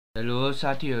hello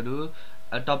साथीहरु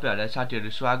तपाईहरुलाई साथीहरु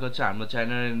स्वागत छ हाम्रो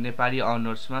च्यानल नेपाली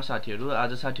अनर्समा साथीहरु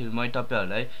आज साथीहरु म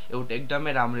तपाईहरुलाई एउटा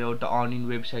एकदमै राम्रो एउटा अर्निङ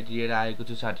वेबसाइट लिएर आएको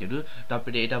छु साथीहरु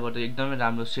तपाईले यताबाट एकदमै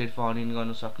राम्रो सेल्फ अर्निङ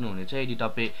गर्न सक्नुहुनेछ यदि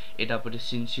तपाई यताबाट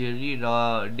सिन्सियरली र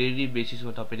डेली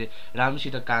बेसिसमा तपाईले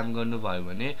राम्रोसित काम गर्नुभयो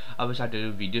भने अब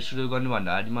साथीहरु भिडियो सुरु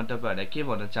गर्नुभन्दा अगाडि म तपाईहरुलाई के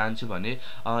भन्न चाहन्छु भने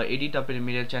यदि तपाईले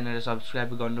मेरो च्यानललाई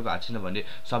सब्स्क्राइब गर्नुभएको छैन भने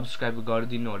सब्स्क्राइब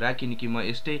गरिदिनु होला किनकि म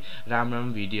यस्तै राम्रो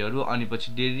भिडियोहरु अनि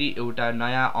पछि डेली एउटा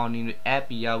नयाँ अर्निङ एप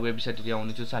या वेबसाइट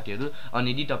ल्याउने छु साथीहरु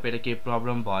अनि यदि तपाईलाई के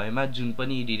प्रब्लम भएमा जुन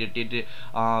पनि रिलेटेड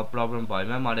प्रब्लम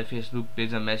भएमा मलाई फेसबुक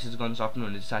पेजमा मेसेज गर्न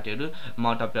सक्नुहुनेछ साथीहरु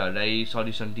म तपाईहरुलाई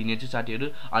सल्युसन दिनेछु साथीहरु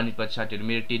अनि पछि साथीहरु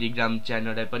मेरो टेलिग्राम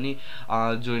च्यानललाई पनि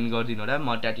जोइन गरिदिनु होला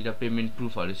म त्यतिर पेमेन्ट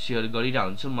प्रुफहरु शेयर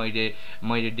गरिरहन्छु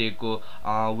मैले दिएको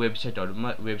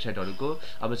वेबसाइटहरुको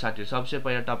अब साथीहरु सबसे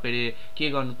पहिला तपाईले के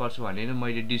गर्नुपर्छ भने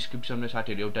मैले डिस्क्रिप्सनमा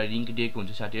साथीहरु एउटा लिंक दिएको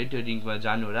हुन्छ साथीहरु त्यो लिंकमा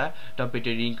जानु होला तपाई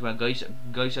त्यो लिंकमा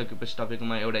गइसकेपछि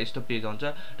तपाईकोमा एउटा यस्तो पेज आउँछ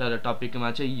तर तपाईकोमा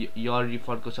चाहिँ योर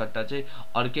रिफरको सट्टा चाहिँ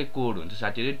अर्कै कोड हुन्छ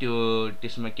साथीहरु त्यो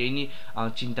त्यसमा केही नि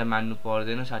चिन्ता मान्नु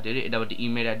पर्दैन साथीहरु यताबाट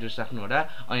इमेल एड्रेस राख्नु होला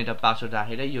अनि त पासवर्ड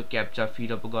राखेर यो क्याप्चा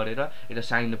फिल अप गरेर यता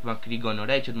साइन अपमा क्लिक गर्नु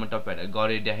होला एकचोटी म तपाईहरुलाई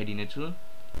गरेर देखाइदिने छु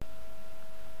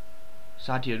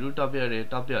साथीहरु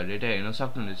तपाईहरुले त हेर्न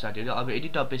सक्नुहुनेछ साथीहरु अब यदि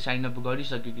तपाई साइन अप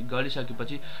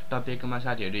गरिसकेपछि तपाईकोमा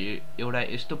साथीहरु एउटा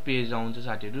यस्तो पेज आउँछ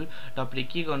साथीहरु तपाईले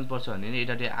के गर्नुपर्छ भने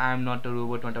यता आई एम नट अ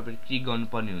रोबोटमा तपाईले क्लिक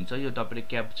गर्नुपर्ने हुन्छ यो तपाईले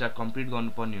क्याप्चा कम्प्लिट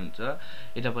गर्नुपर्ने हुन्छ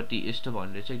यतापट्टि यस्तो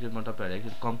भनेर चाहिँ म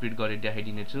तपाईहरुलाई कम्प्लिट गरेर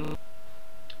देखाइदिने छु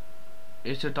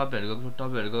यसो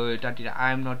तपाईहरुको यतातिर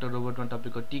आई एम नट अ रोबोटमा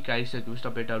तपाईको टिक आइसकेपछि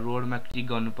तपाई एउटा रोडमा क्लिक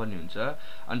गर्नुपर्ने हुन्छ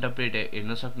अनि तपाईले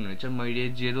हेर्न सक्नुहुनेछ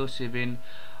मैले 07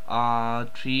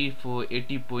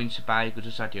 3480 पोइन्ट्स पाएको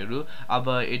छु साथीहरु अब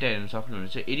यता हेर्न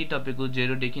सक्नुहुनेछ यदि तपाईको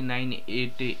 0 देखि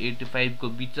 9885 को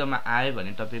बीचमा आयो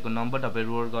भने तपाईको नम्बर तपाई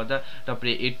रोल गर्दा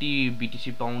तपाईले 80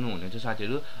 बीटीसी पाउनु हुनेछ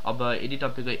साथीहरु अब यदि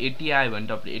तपाईको 80 आयो भने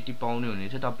तपाईले 80 पाउनु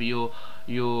हुनेछ तपाई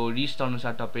यो लिस्ट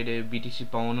अनुसार तपाईले बीटीसी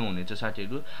पाउनु हुनेछ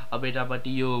साथीहरु अब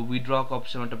यतापट्टि यो विथड्र को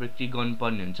अप्सनमा तपाई क्लिक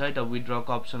गर्नुपर्ने हुन्छ यता विथड्र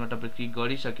को अप्सनमा तपाई क्लिक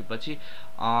गरिसकेपछि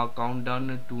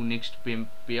काउन्टडाउन टु नेक्स्ट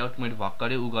पेआउट मैले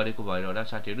भर्खरै उ गरेको भएर होला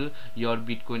साथीहरु योर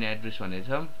बिटकोइन एड्रेस भनेर छ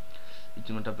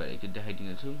यो म तपाईहरुलाई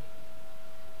देखाइदिने छु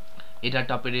यता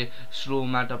तपाईले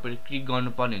स्लोमा तपाईले क्लिक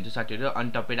गर्नुपर्ने हुन्छ साथीहरु अनि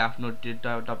तपाईले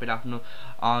आफ्नो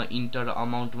इन्टर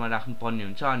अमाउन्टमा राख्नुपर्ने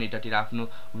हुन्छ अनि यतातिर आफ्नो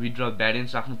विथड्र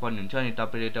ब्यालेन्स राख्नुपर्ने हुन्छ अनि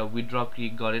तपाईले एउटा विथड्र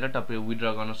क्लिक गरेर तपाईले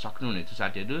विथड्र गर्न सक्नुहुनेछ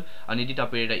साथीहरु अनि यदि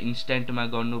तपाईले एउटा इन्स्ट्यान्टमा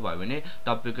गर्नुभयो भने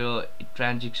तपाईको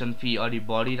ट्रान्ज्याक्सन फी अलि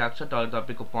बढी राख्छ तर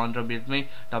तपाईको 15 मिनेटमै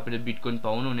तपाईले बिटकोइन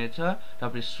पाउनु हुनेछ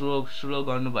तपाईले स्लो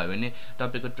गर्नुभयो भने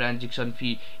तपाईको ट्रान्ज्याक्सन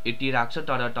फी 80 राख्छ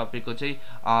तर तपाईको चाहिँ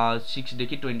 6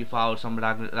 देखि 24 आवर्ससम्म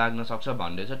राख्न सक्छ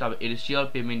भन्दै छ तपाईले एलसीआर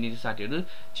पेमेन्ट दिन्छ साथीहरु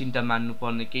चिन्ता मान्नु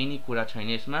पर्ने केही नि कुरा छैन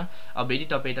यसमा अब यदि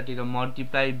तपाई यतातिर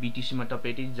मल्टिप्लाई बीटीसी मा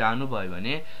तपाई यदि जानु भयो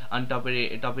भने अनि तपाई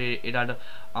यता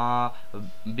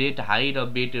बेट हाई र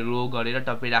बेट लो गरेर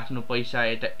तपाईले आफ्नो पैसा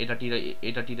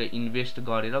यतातिर इन्भेस्ट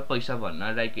गरेर पैसा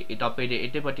भन्न लाइक तपाईले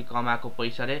यतैपट्टि कमाएको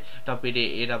पैसाले तपाईले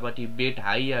यतापट्टि बेट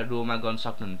हाई या लो मा गर्न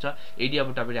सक्नुहुन्छ यदि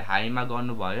अब तपाईले हाईमा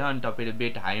गर्नुभयो अनि तपाईले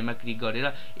बेट हाईमा क्लिक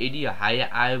गरेर यदि हाई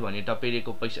आयो भने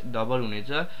तपाईको पैसा डबल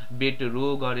हुनेछ बेट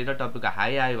लो गरेर तपाईको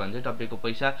हाई आयो भने चाहिँ तपाईको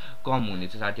पैसा कम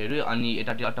हुनेछ साथीहरु अनि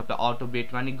यतातिर तपाई अटो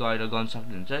बेटमा नि गएर गर्न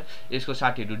सक्नुहुन्छ यसको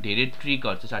साथीहरु धेरै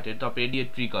ट्रिकहरु छ साथीहरु तपाईले यो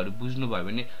ट्रिकहरु बुझ्नु भयो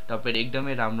भने तपाईले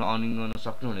एकदमै राम्रो अर्निङ गर्न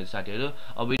सक्नुहुनेछ साथीहरु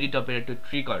अब यदि तपाईले त्यो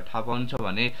ट्रिकहरु थाहा पाउनु छ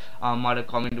भने मलाई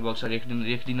कमेन्ट बक्समा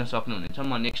लेखिदिन सक्नुहुनेछ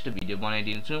म नेक्स्ट भिडियो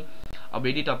बनाइदिन्छु अब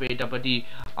यदि तपाई यतापट्टि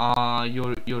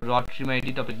यो लटरीमा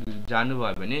यदि तपाई जानु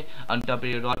भयो भने अनि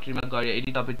तपाई लटरीमा गएर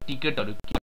यदि तपाई टिकटहरु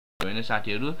हैन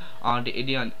साथीहरु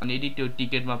यदि त्यो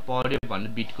टिकटमा पर्यो भने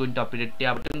बिटकोइन तपाईले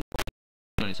त्यहाँबाट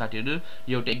साथीहरु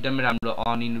यो एउटा एकदमै राम्रो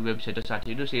अर्निङ वेबसाइट हो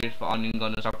साथीहरु सेल्फ अर्निङ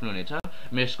गर्न सक्नुहुनेछ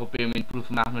म यसको पेमेन्ट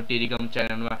प्रुफ म आफ्नो टेलिग्राम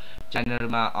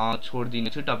च्यानलमा छोड्दिने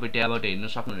छु तपाई त्यहाँबाट हेर्न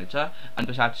सक्नुहुनेछ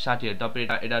अनि साथीहरु तपाई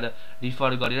यता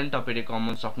रिफर गरेर नि तपाईले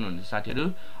कमाउन सक्नुहुनेछ साथीहरु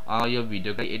यो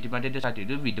भिडियोको यति मात्रै थियो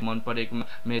साथीहरु भिडियो मन परेकोमा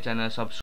मेरो च्यानल